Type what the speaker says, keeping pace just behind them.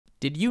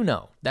Did you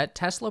know that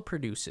Tesla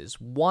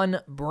produces one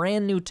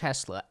brand new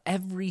Tesla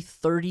every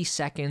 30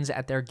 seconds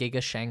at their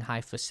Giga Shanghai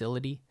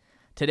facility?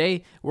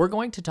 Today, we're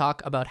going to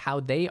talk about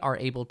how they are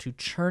able to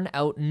churn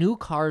out new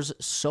cars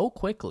so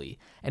quickly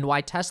and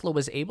why Tesla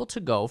was able to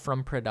go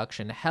from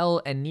production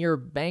hell and near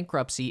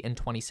bankruptcy in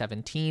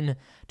 2017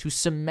 to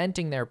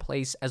cementing their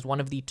place as one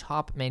of the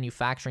top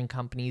manufacturing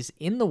companies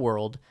in the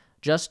world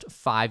just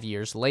 5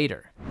 years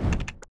later.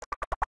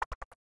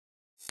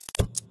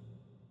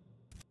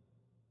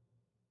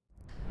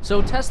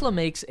 So Tesla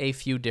makes a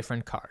few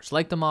different cars,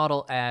 like the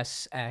Model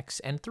S, X,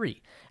 and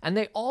 3, and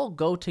they all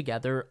go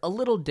together a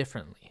little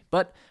differently.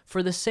 But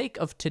for the sake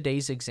of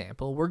today's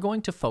example, we're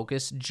going to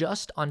focus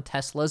just on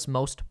Tesla's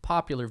most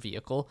popular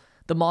vehicle,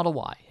 the Model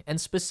Y, and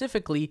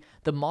specifically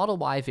the Model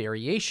Y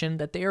variation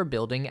that they are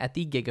building at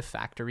the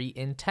Gigafactory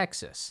in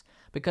Texas,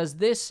 because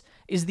this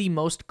is the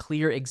most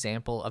clear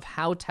example of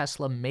how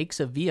Tesla makes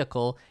a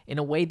vehicle in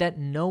a way that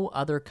no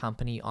other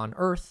company on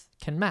Earth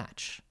can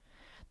match.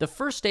 The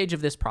first stage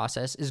of this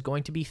process is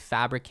going to be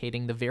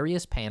fabricating the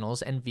various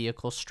panels and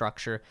vehicle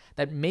structure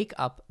that make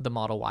up the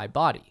Model Y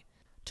body.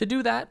 To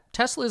do that,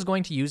 Tesla is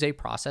going to use a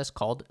process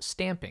called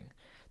stamping.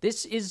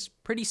 This is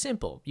pretty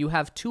simple. You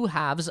have two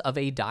halves of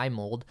a die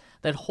mold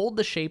that hold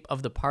the shape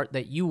of the part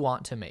that you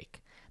want to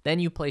make. Then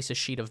you place a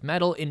sheet of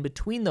metal in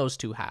between those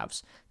two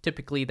halves.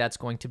 Typically, that's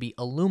going to be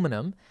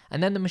aluminum,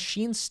 and then the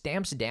machine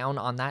stamps down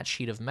on that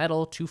sheet of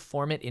metal to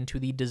form it into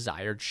the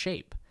desired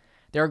shape.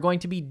 There are going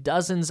to be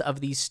dozens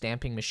of these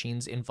stamping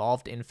machines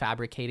involved in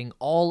fabricating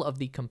all of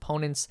the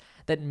components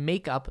that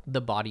make up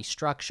the body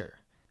structure.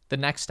 The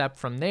next step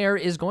from there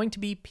is going to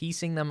be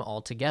piecing them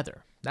all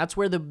together. That's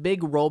where the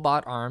big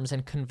robot arms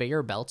and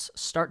conveyor belts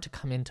start to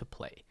come into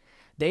play.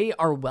 They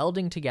are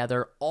welding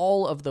together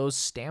all of those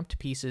stamped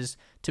pieces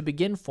to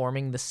begin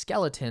forming the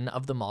skeleton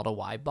of the Model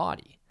Y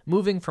body,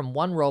 moving from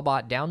one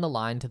robot down the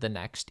line to the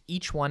next,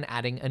 each one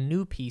adding a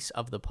new piece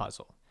of the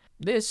puzzle.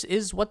 This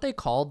is what they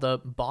call the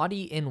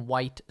body in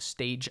white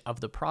stage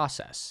of the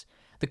process.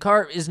 The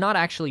car is not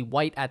actually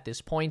white at this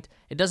point.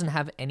 It doesn't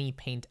have any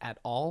paint at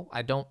all.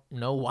 I don't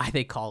know why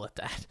they call it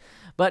that.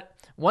 But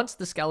once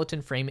the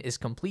skeleton frame is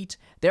complete,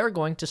 they're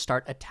going to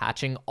start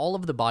attaching all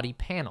of the body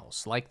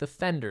panels, like the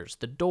fenders,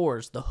 the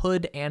doors, the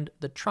hood, and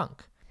the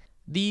trunk.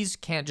 These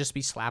can't just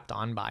be slapped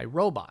on by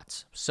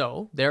robots.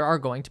 So there are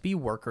going to be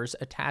workers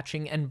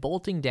attaching and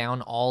bolting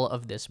down all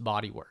of this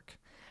bodywork.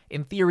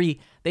 In theory,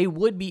 they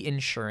would be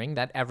ensuring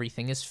that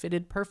everything is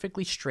fitted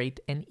perfectly straight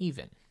and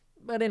even.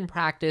 But in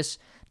practice,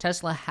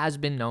 Tesla has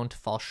been known to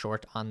fall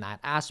short on that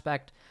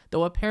aspect,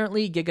 though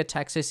apparently Giga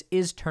Texas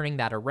is turning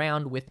that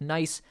around with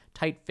nice,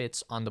 tight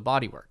fits on the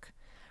bodywork.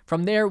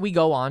 From there, we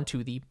go on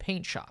to the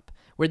paint shop,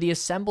 where the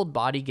assembled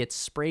body gets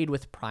sprayed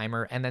with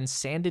primer and then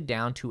sanded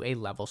down to a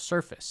level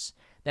surface.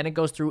 Then it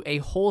goes through a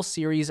whole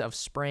series of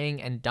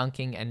spraying and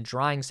dunking and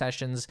drying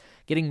sessions,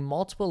 getting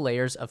multiple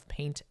layers of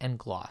paint and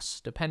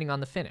gloss, depending on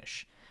the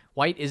finish.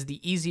 White is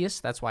the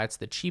easiest, that's why it's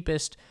the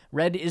cheapest.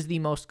 Red is the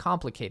most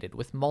complicated,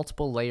 with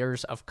multiple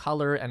layers of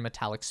color and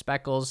metallic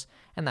speckles,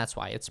 and that's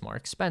why it's more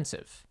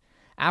expensive.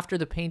 After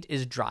the paint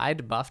is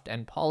dried, buffed,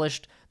 and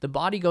polished, the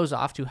body goes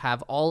off to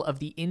have all of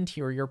the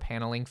interior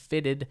paneling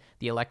fitted,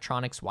 the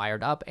electronics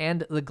wired up,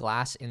 and the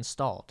glass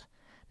installed.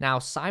 Now,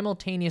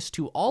 simultaneous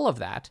to all of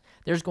that,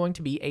 there's going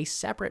to be a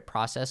separate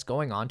process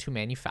going on to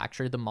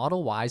manufacture the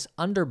Model Y's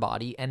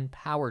underbody and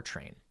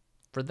powertrain.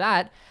 For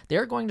that,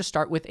 they're going to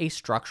start with a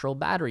structural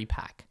battery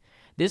pack.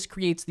 This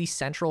creates the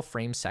central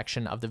frame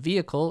section of the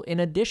vehicle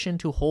in addition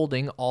to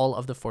holding all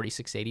of the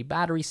 4680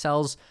 battery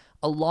cells,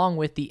 along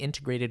with the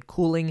integrated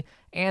cooling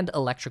and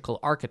electrical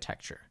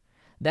architecture.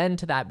 Then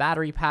to that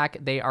battery pack,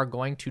 they are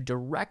going to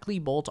directly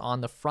bolt on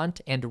the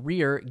front and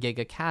rear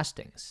Giga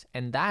castings,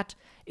 and that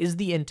is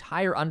the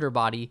entire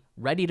underbody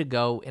ready to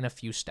go in a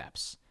few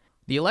steps.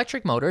 The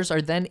electric motors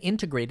are then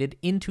integrated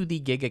into the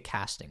Giga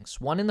castings,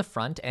 one in the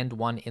front and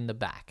one in the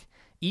back.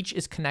 Each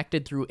is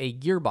connected through a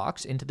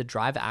gearbox into the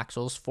drive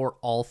axles for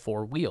all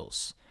four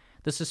wheels.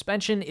 The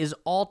suspension is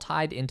all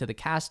tied into the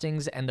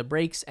castings, and the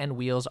brakes and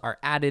wheels are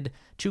added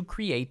to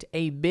create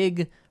a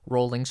big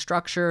rolling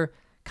structure,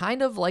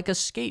 kind of like a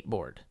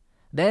skateboard.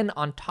 Then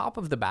on top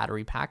of the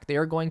battery pack, they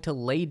are going to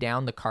lay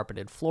down the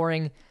carpeted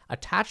flooring,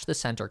 attach the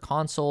center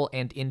console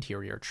and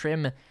interior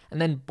trim, and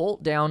then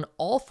bolt down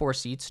all four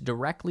seats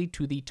directly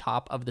to the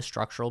top of the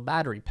structural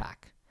battery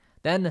pack.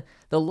 Then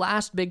the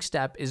last big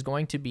step is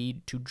going to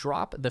be to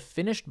drop the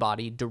finished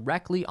body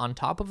directly on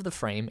top of the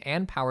frame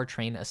and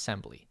powertrain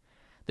assembly.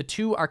 The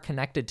two are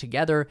connected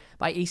together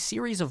by a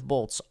series of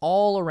bolts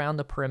all around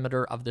the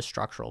perimeter of the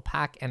structural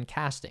pack and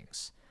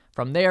castings.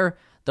 From there,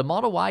 the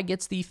Model Y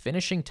gets the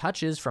finishing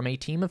touches from a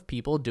team of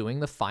people doing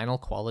the final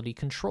quality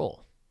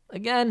control.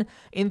 Again,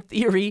 in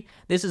theory,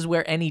 this is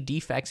where any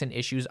defects and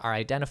issues are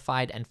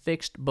identified and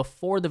fixed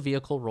before the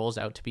vehicle rolls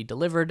out to be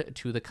delivered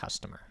to the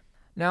customer.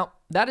 Now,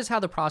 that is how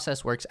the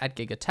process works at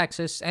Giga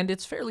Texas, and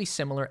it's fairly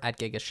similar at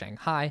Giga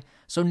Shanghai.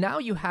 So now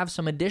you have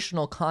some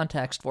additional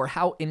context for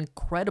how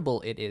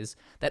incredible it is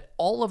that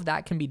all of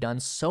that can be done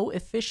so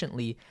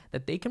efficiently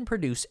that they can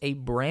produce a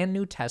brand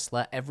new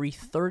Tesla every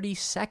 30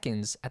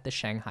 seconds at the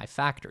Shanghai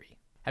factory.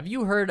 Have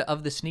you heard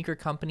of the sneaker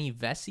company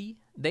Vessi?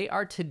 They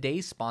are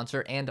today's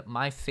sponsor and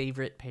my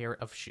favorite pair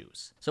of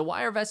shoes. So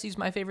why are Vessis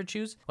my favorite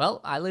shoes? Well,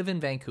 I live in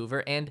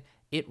Vancouver and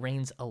it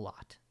rains a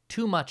lot.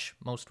 Too much,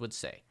 most would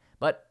say.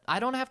 But I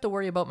don't have to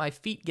worry about my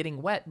feet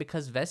getting wet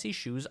because Vessi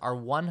shoes are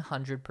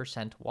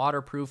 100%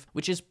 waterproof,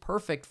 which is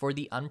perfect for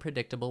the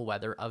unpredictable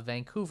weather of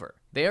Vancouver.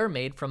 They are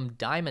made from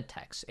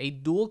Dymatex, a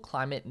dual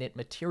climate knit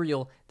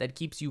material that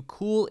keeps you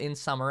cool in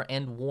summer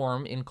and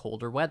warm in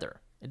colder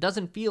weather. It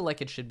doesn't feel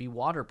like it should be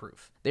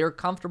waterproof. They are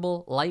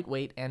comfortable,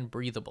 lightweight, and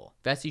breathable.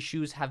 Vessi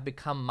shoes have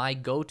become my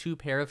go-to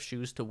pair of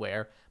shoes to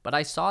wear, but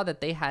I saw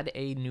that they had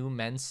a new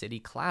Men's City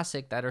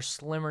Classic that are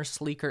slimmer,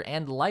 sleeker,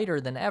 and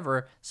lighter than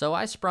ever, so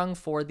I sprung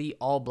for the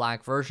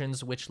all-black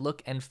versions, which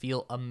look and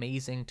feel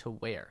amazing to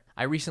wear.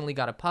 I recently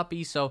got a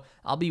puppy, so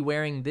I'll be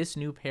wearing this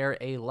new pair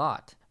a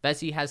lot.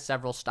 Vessi has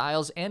several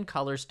styles and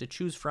colors to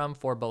choose from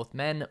for both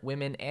men,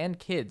 women, and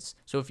kids.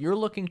 So if you're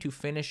looking to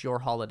finish your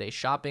holiday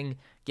shopping,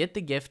 get the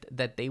gift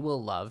that they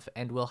will love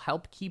and will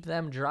help keep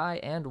them dry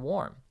and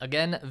warm.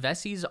 Again,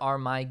 Vessis are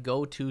my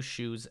go-to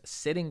shoes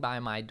sitting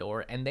by my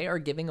door, and they are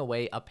giving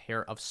away a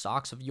pair of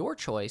socks of your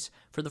choice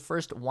for the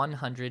first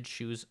 100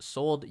 shoes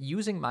sold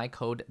using my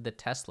code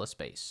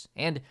TheTeslaSpace.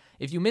 And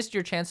if you missed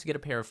your chance to get a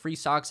pair of free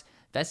socks,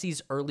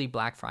 Vessi's early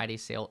Black Friday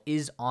sale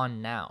is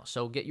on now.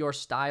 So get your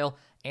style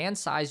and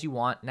size you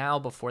want now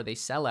before they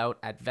sell out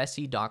at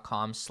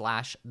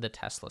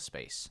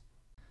vessi.com/TheTeslaSpace.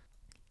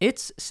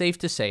 It's safe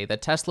to say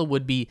that Tesla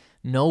would be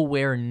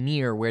nowhere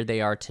near where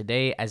they are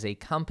today as a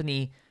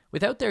company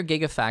without their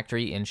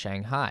Gigafactory in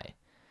Shanghai.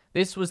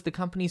 This was the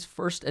company's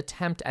first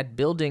attempt at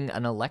building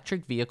an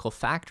electric vehicle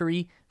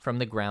factory from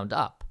the ground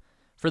up.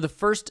 For the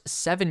first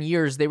 7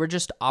 years, they were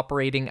just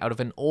operating out of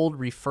an old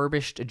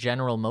refurbished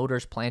General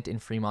Motors plant in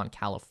Fremont,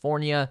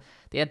 California.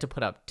 They had to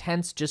put up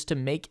tents just to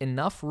make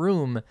enough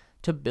room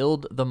to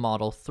build the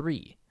Model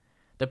 3.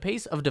 The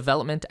pace of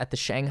development at the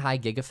Shanghai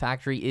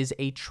Gigafactory is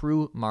a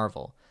true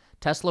marvel.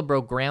 Tesla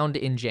broke ground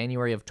in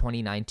January of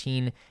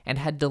 2019 and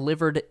had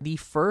delivered the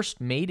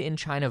first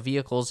made-in-China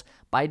vehicles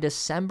by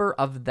December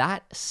of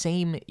that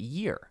same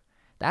year.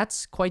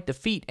 That's quite the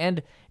feat,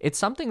 and it's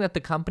something that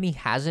the company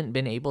hasn't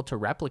been able to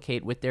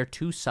replicate with their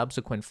two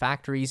subsequent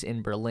factories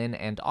in Berlin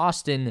and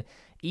Austin,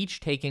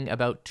 each taking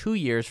about 2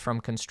 years from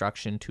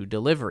construction to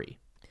delivery.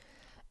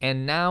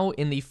 And now,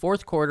 in the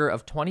fourth quarter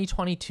of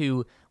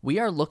 2022, we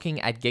are looking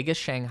at Giga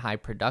Shanghai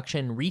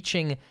production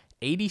reaching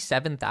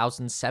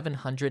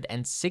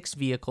 87,706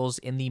 vehicles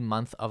in the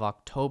month of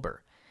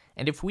October.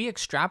 And if we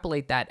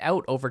extrapolate that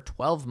out over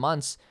 12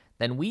 months,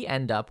 then we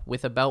end up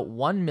with about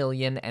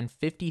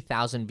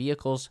 1,050,000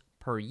 vehicles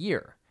per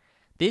year.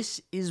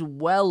 This is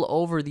well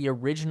over the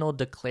original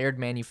declared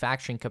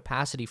manufacturing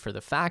capacity for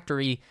the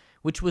factory,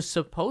 which was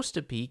supposed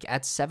to peak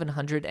at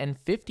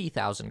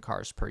 750,000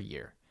 cars per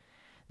year.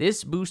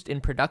 This boost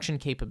in production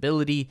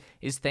capability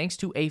is thanks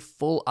to a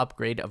full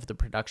upgrade of the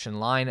production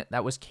line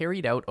that was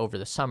carried out over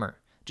the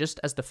summer, just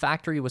as the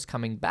factory was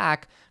coming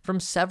back from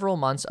several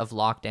months of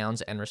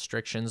lockdowns and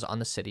restrictions on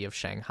the city of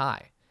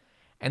Shanghai.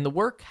 And the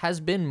work has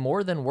been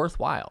more than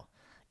worthwhile.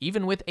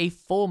 Even with a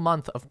full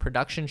month of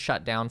production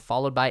shutdown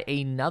followed by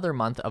another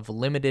month of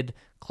limited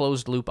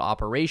closed-loop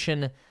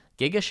operation,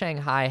 Giga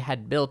Shanghai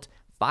had built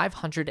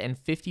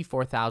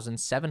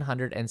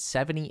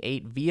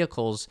 554,778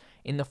 vehicles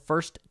in the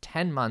first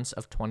 10 months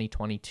of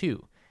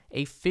 2022,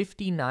 a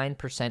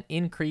 59%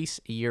 increase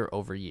year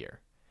over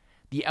year.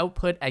 The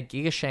output at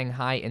Giga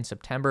Shanghai in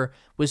September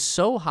was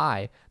so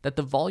high that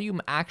the volume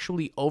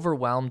actually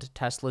overwhelmed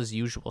Tesla's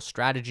usual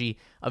strategy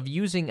of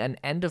using an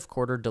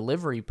end-of-quarter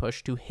delivery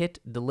push to hit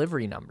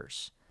delivery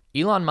numbers.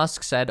 Elon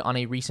Musk said on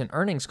a recent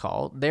earnings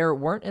call, there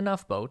weren't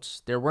enough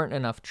boats, there weren't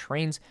enough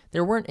trains,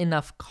 there weren't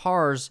enough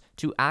cars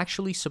to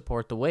actually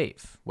support the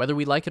wave. Whether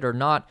we like it or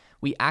not,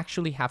 we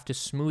actually have to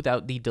smooth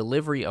out the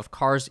delivery of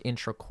cars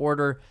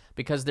intra-quarter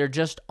because there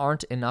just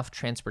aren't enough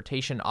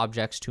transportation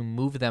objects to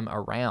move them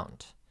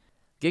around.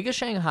 Giga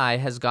Shanghai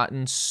has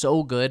gotten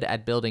so good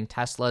at building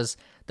Teslas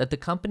that the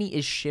company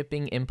is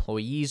shipping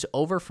employees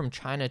over from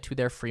China to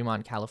their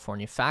Fremont,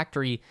 California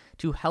factory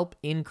to help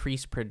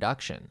increase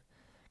production.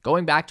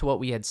 Going back to what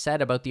we had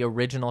said about the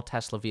original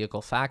Tesla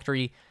vehicle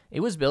factory, it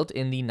was built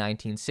in the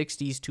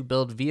 1960s to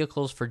build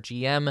vehicles for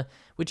GM,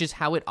 which is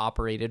how it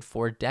operated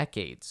for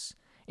decades.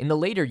 In the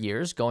later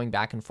years, going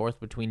back and forth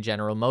between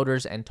General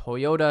Motors and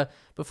Toyota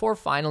before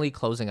finally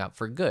closing up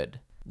for good.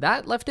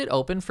 That left it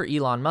open for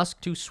Elon Musk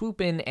to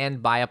swoop in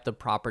and buy up the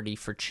property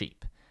for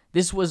cheap.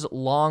 This was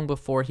long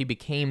before he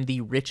became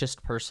the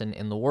richest person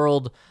in the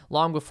world,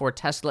 long before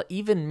Tesla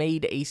even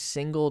made a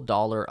single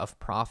dollar of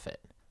profit.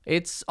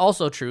 It's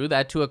also true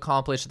that to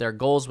accomplish their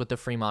goals with the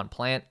Fremont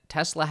plant,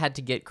 Tesla had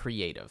to get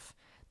creative.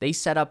 They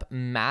set up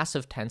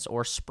massive tents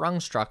or sprung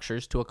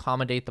structures to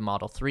accommodate the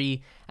Model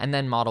 3 and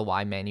then Model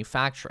Y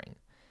manufacturing.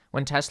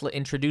 When Tesla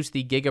introduced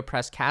the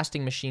GigaPress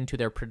casting machine to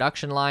their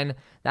production line,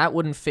 that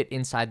wouldn't fit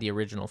inside the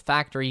original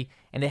factory,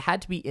 and it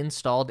had to be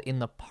installed in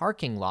the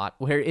parking lot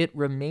where it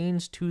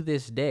remains to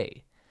this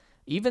day.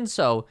 Even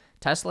so,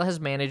 Tesla has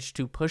managed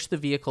to push the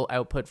vehicle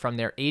output from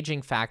their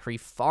aging factory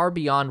far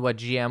beyond what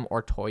GM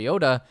or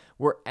Toyota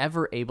were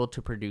ever able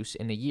to produce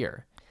in a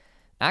year.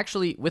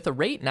 Actually, with a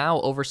rate now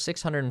over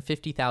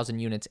 650,000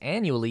 units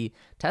annually,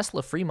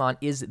 Tesla Fremont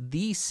is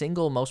the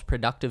single most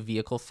productive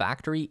vehicle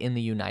factory in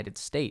the United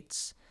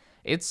States.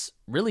 It's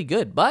really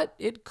good, but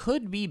it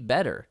could be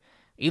better.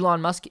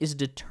 Elon Musk is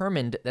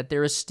determined that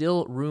there is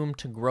still room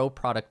to grow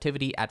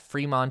productivity at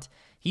Fremont.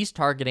 He's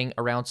targeting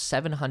around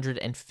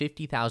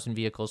 750,000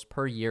 vehicles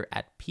per year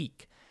at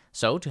peak.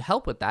 So, to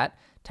help with that,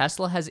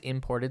 Tesla has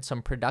imported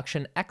some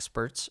production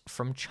experts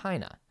from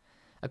China.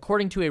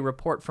 According to a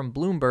report from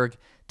Bloomberg,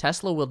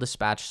 Tesla will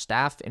dispatch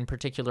staff, in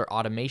particular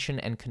automation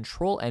and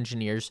control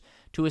engineers,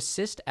 to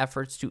assist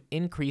efforts to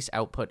increase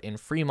output in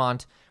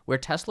Fremont, where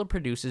Tesla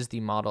produces the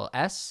Model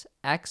S,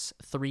 X,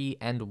 3,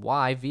 and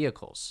Y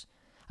vehicles.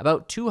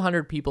 About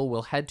 200 people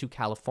will head to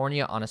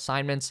California on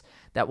assignments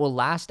that will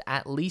last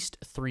at least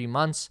 3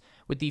 months,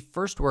 with the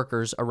first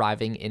workers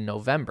arriving in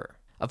November.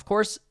 Of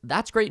course,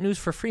 that's great news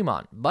for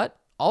Fremont, but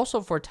also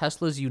for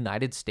Tesla's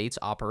United States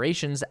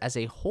operations as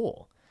a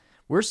whole.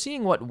 We're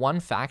seeing what one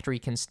factory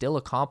can still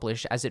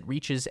accomplish as it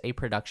reaches a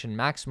production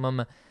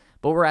maximum,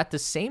 but we're at the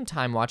same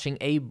time watching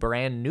a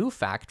brand new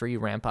factory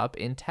ramp up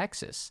in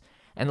Texas.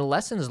 And the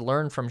lessons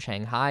learned from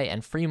Shanghai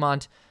and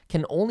Fremont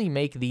can only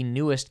make the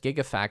newest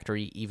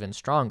Gigafactory even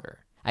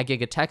stronger. At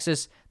Giga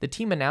Texas, the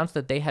team announced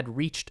that they had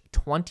reached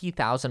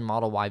 20,000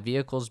 Model Y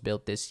vehicles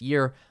built this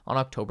year on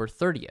October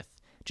 30th,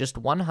 just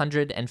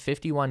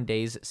 151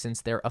 days since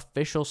their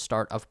official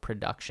start of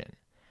production.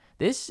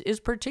 This is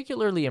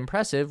particularly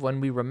impressive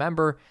when we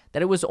remember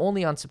that it was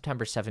only on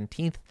September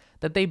 17th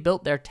that they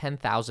built their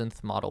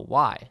 10,000th Model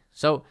Y.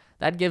 So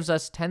that gives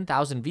us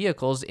 10,000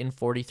 vehicles in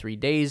 43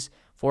 days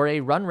for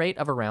a run rate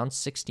of around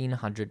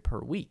 1,600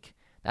 per week.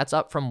 That's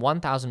up from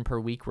 1,000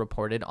 per week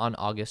reported on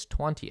August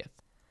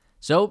 20th.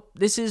 So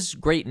this is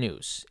great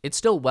news. It's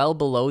still well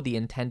below the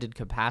intended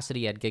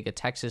capacity at Giga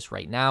Texas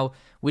right now,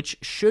 which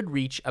should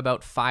reach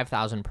about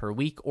 5,000 per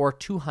week or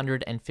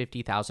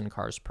 250,000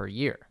 cars per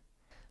year.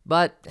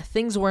 But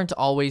things weren't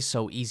always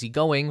so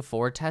easygoing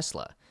for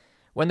Tesla.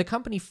 When the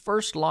company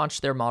first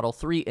launched their Model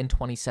 3 in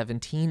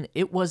 2017,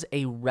 it was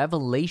a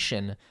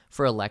revelation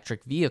for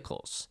electric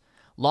vehicles.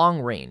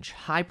 Long range,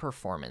 high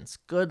performance,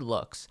 good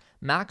looks,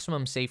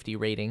 maximum safety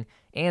rating,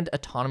 and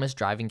autonomous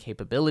driving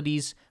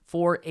capabilities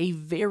for a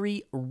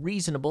very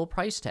reasonable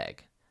price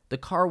tag. The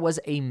car was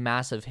a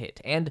massive hit,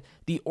 and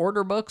the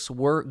order books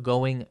were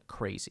going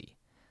crazy.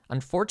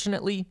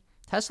 Unfortunately,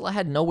 Tesla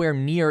had nowhere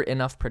near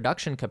enough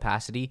production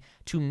capacity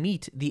to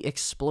meet the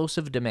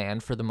explosive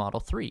demand for the Model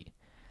 3.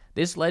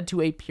 This led to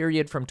a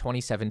period from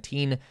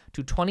 2017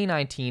 to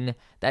 2019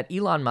 that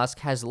Elon Musk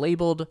has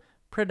labeled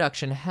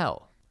production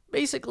hell.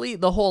 Basically,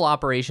 the whole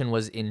operation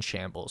was in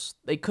shambles.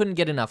 They couldn't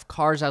get enough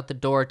cars out the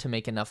door to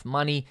make enough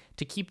money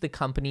to keep the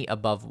company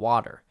above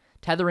water,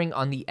 tethering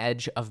on the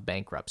edge of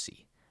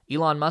bankruptcy.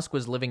 Elon Musk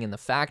was living in the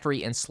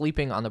factory and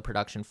sleeping on the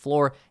production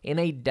floor in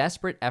a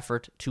desperate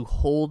effort to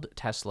hold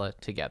Tesla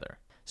together.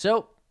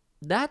 So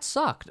that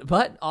sucked,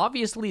 but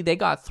obviously they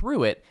got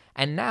through it,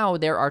 and now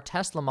there are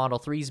Tesla Model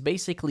 3s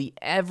basically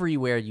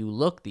everywhere you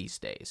look these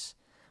days.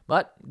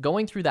 But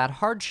going through that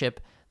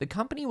hardship, the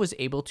company was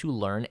able to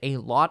learn a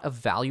lot of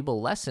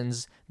valuable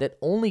lessons that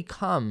only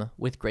come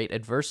with great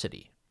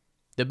adversity.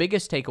 The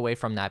biggest takeaway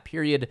from that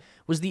period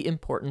was the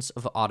importance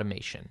of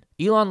automation.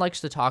 Elon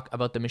likes to talk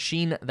about the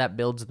machine that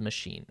builds the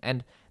machine,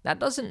 and that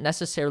doesn't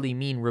necessarily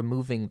mean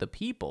removing the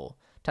people.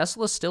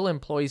 Tesla still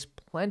employs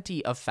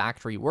plenty of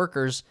factory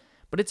workers,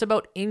 but it's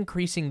about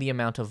increasing the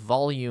amount of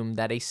volume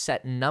that a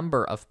set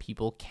number of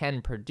people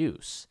can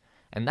produce.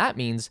 And that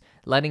means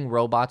letting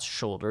robots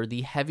shoulder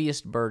the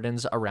heaviest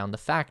burdens around the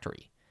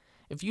factory.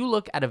 If you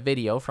look at a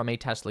video from a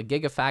Tesla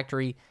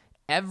Gigafactory,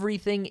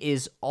 everything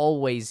is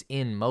always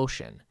in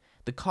motion.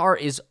 The car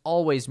is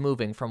always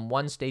moving from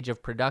one stage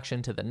of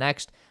production to the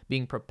next,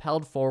 being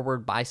propelled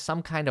forward by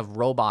some kind of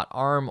robot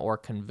arm or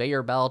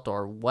conveyor belt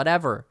or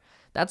whatever.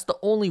 That's the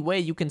only way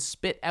you can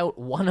spit out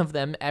one of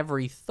them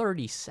every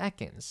 30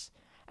 seconds.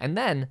 And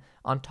then,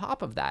 on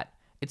top of that,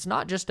 it's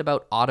not just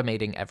about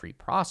automating every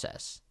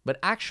process, but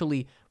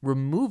actually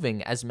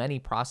removing as many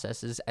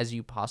processes as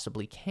you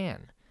possibly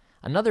can.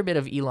 Another bit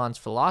of Elon's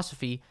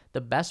philosophy,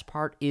 the best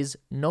part is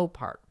no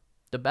part.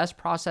 The best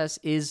process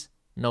is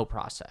no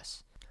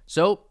process.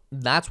 So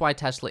that's why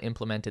Tesla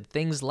implemented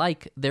things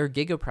like their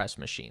GigaPress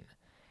machine.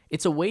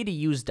 It's a way to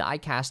use die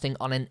casting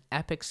on an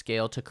epic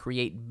scale to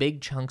create big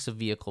chunks of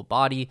vehicle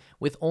body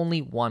with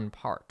only one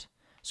part.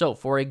 So,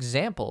 for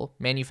example,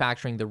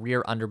 manufacturing the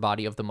rear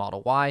underbody of the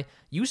Model Y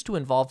used to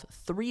involve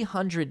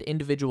 300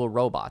 individual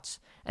robots,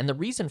 and the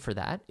reason for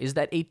that is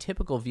that a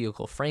typical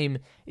vehicle frame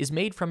is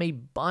made from a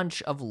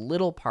bunch of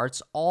little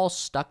parts all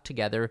stuck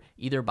together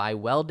either by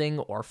welding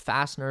or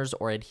fasteners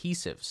or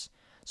adhesives.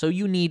 So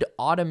you need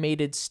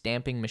automated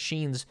stamping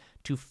machines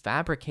to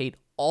fabricate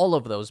all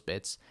of those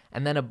bits,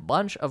 and then a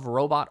bunch of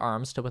robot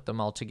arms to put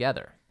them all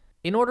together.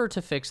 In order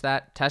to fix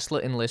that, Tesla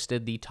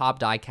enlisted the top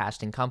die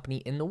casting company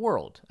in the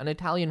world, an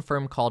Italian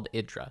firm called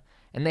Idra,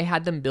 and they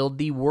had them build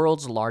the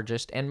world's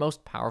largest and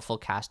most powerful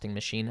casting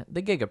machine,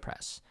 the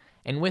Gigapress.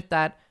 And with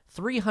that,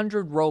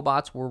 300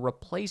 robots were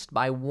replaced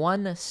by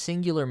one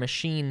singular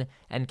machine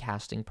and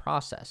casting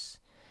process.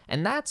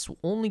 And that's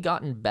only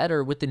gotten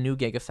better with the new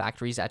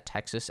gigafactories at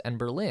Texas and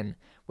Berlin,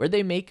 where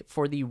they make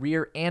for the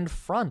rear and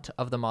front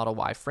of the Model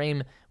Y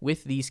frame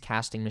with these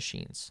casting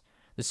machines.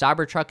 The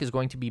Cybertruck is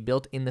going to be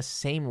built in the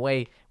same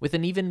way with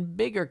an even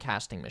bigger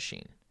casting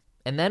machine.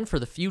 And then for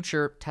the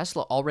future,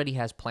 Tesla already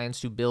has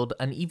plans to build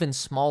an even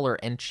smaller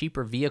and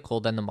cheaper vehicle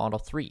than the Model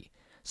 3,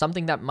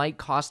 something that might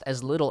cost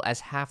as little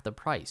as half the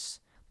price.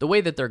 The way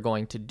that they're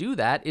going to do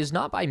that is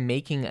not by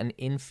making an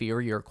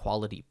inferior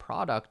quality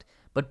product,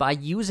 but by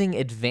using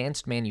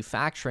advanced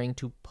manufacturing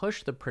to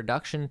push the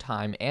production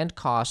time and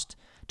cost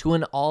to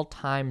an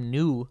all-time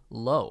new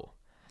low.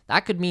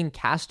 That could mean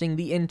casting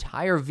the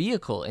entire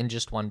vehicle in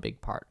just one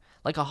big part,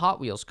 like a Hot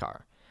Wheels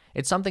car.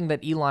 It's something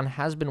that Elon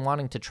has been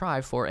wanting to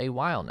try for a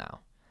while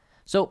now.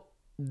 So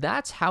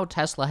that's how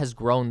Tesla has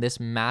grown this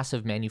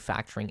massive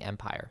manufacturing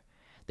empire.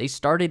 They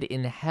started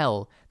in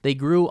hell, they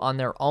grew on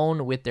their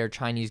own with their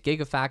Chinese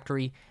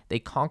gigafactory, they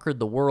conquered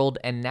the world,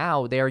 and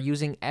now they are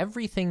using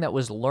everything that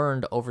was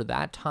learned over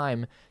that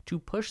time to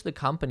push the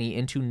company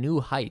into new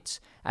heights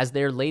as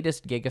their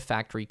latest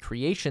gigafactory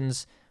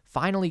creations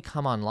finally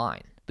come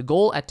online. The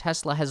goal at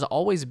Tesla has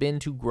always been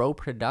to grow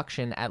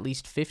production at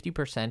least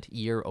 50%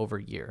 year over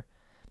year.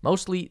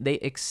 Mostly, they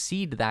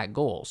exceed that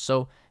goal,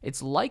 so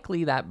it's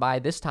likely that by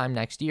this time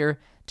next year,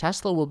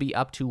 Tesla will be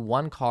up to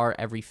one car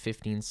every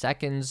 15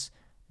 seconds,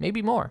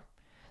 maybe more.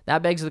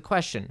 That begs the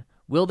question,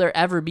 will there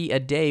ever be a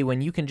day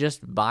when you can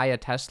just buy a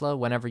Tesla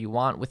whenever you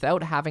want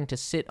without having to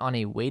sit on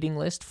a waiting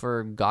list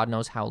for God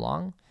knows how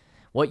long?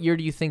 What year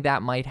do you think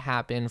that might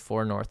happen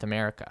for North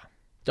America?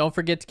 Don't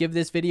forget to give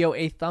this video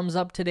a thumbs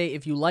up today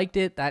if you liked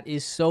it. That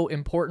is so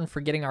important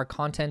for getting our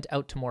content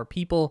out to more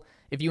people.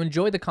 If you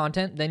enjoy the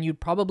content, then you'd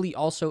probably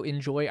also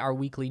enjoy our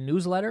weekly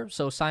newsletter,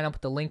 so sign up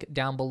with the link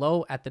down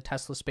below at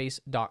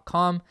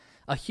theteslaspace.com.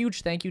 A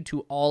huge thank you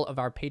to all of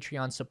our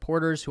Patreon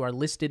supporters who are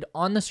listed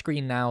on the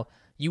screen now.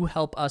 You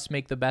help us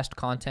make the best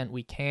content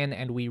we can,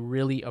 and we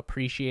really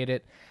appreciate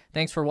it.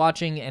 Thanks for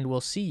watching, and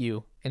we'll see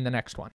you in the next one.